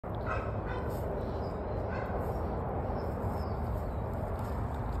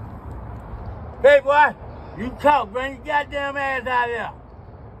Hey, boy, you talk. Bring your goddamn ass out of here.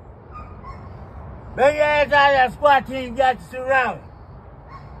 Bring your ass out of there. SWAT team got you surrounded.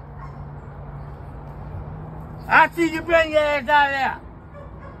 I see you bring your ass out of there.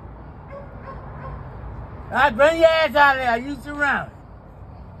 I bring your ass out of there. You surrounded.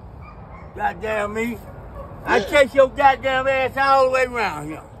 Goddamn me. I chase your goddamn ass all the way around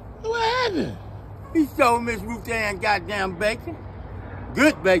here. What happened? He stole Miss Ruth Ann goddamn bacon.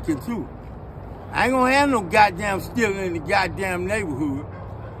 Good bacon, too. I ain't gonna have no goddamn stealing in the goddamn neighborhood.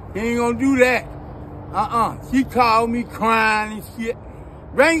 He ain't gonna do that. She called me crying and shit.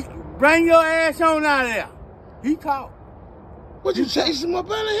 Bring your ass on out of there. He called. What, you chase him up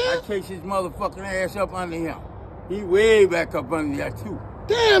under here? I chased his motherfucking ass up under him. He way back up under there, too.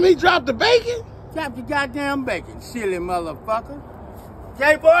 Damn, he dropped the bacon? Drop the goddamn bacon, silly motherfucker.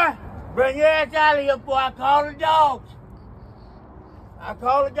 Say, boy, bring your ass out of here before I call the dogs. I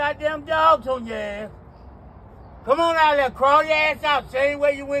call the goddamn dogs on your ass. Come on out there, crawl your ass out, same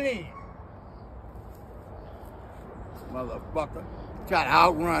way you went in. Motherfucker, try to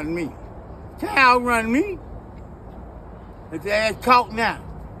outrun me. Can't outrun me. His ass caught now.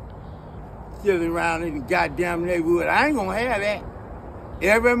 Stealing around in the goddamn neighborhood. I ain't gonna have that.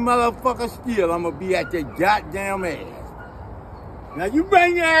 Every motherfucker steal, I'm gonna be at their goddamn ass. Now you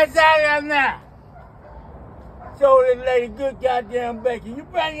bring your ass out of there now. Show this lady good goddamn bacon. You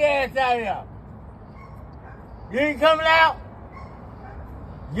bring your ass out of there. You ain't coming out?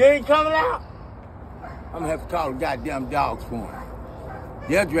 You ain't coming out? I'm gonna have to call the goddamn dogs for him.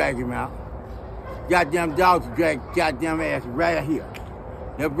 They'll drag him out. Goddamn dogs drag goddamn ass right here.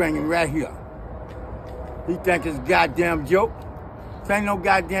 They'll bring him right here. He think it's a goddamn joke. This ain't no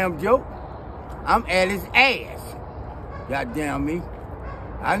goddamn joke. I'm at his ass. Goddamn me.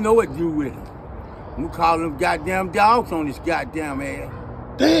 I know what to do with him. I'm gonna call them goddamn dogs on this goddamn ass.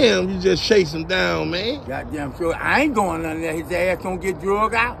 Damn, you just chase him down, man. Goddamn sure. I ain't going under there. His ass gonna get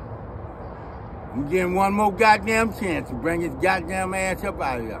drug out. I'm getting one more goddamn chance to bring his goddamn ass up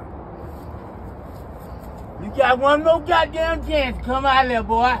out of there. You got one more goddamn chance to come out of there,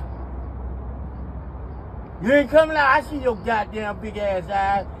 boy. You ain't coming out. I see your goddamn big ass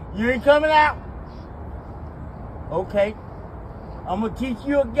eyes. You ain't coming out? Okay. I'm gonna teach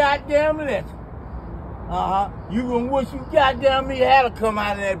you a goddamn lesson. You gonna wish you goddamn me had to come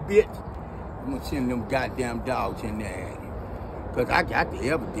out of that bitch. I'm gonna send them goddamn dogs in there. Cause I got the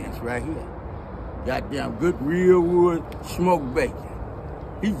evidence right here. Goddamn good real wood smoked bacon.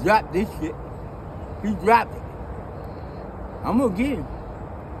 He dropped this shit. He dropped it. I'm gonna get him.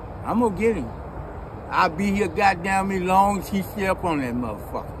 I'm gonna get him. I'll be here goddamn me long as he stay up on that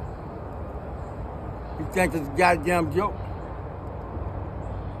motherfucker. You think it's a goddamn joke?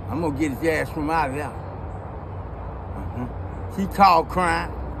 I'm gonna get his ass from out of there. She called crying.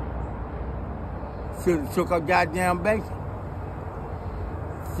 Should've took her goddamn bacon.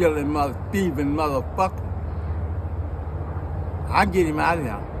 Stealing thieving motherfucker. I'll get him out of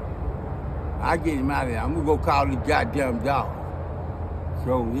there. I'll get him out of there. I'm gonna go call the goddamn dog.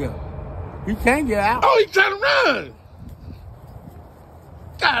 So, yeah. He can't get out. Oh, he's trying to run.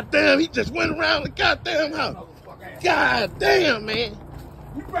 Goddamn, he just went around the goddamn house. Goddamn, man.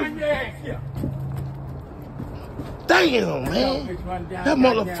 You bring your ass here. Damn, man. That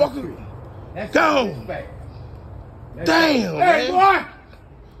motherfucker gone. Damn, man. Hey, boy.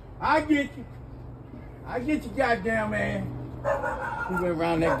 I get you. I get you, goddamn man. You went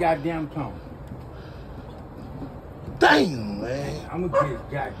around that goddamn cone. Damn, man. I'm gonna get his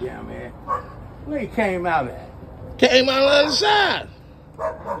goddamn man. Where he came out at? Came out on the other side.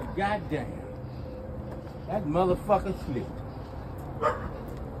 Goddamn. That motherfucker slipped.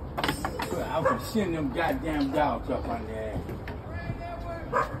 I was sending them goddamn dogs up on there.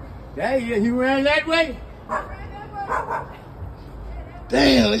 There he ran that way.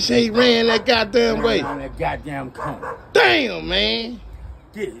 Damn, they say he ran that goddamn way. On that goddamn cone. Damn, man.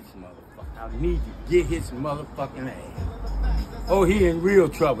 Get his motherfucker. I need to get his motherfucking ass. Oh, he in real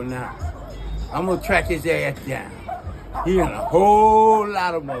trouble now. I'm gonna track his ass down. He in a whole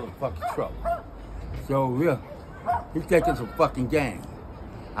lot of motherfucking trouble. So, yeah, he's taking some fucking game.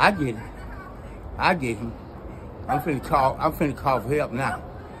 I get him. I get him. I'm finna call for help now.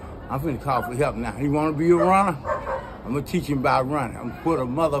 He wanna be a runner? I'm gonna teach him about running. I'm gonna put a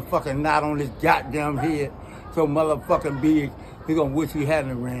motherfucking knot on his goddamn head so motherfucking big, he gonna wish he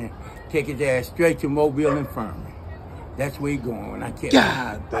hadn't ran. Take his ass straight to Mobile Infirmary. That's where he going when I catch him.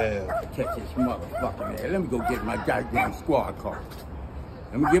 God damn. Catch this motherfucking ass. Let me go get my goddamn squad car.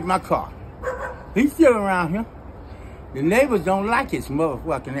 Let me get my car. He's still around here. The neighbors don't like his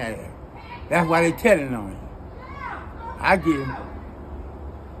motherfucking ass. That's why they telling on him. I get him.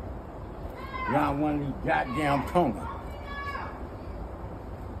 around one of these goddamn corners.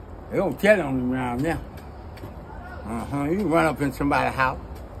 They don't tell on me around now. You run up in somebody's house.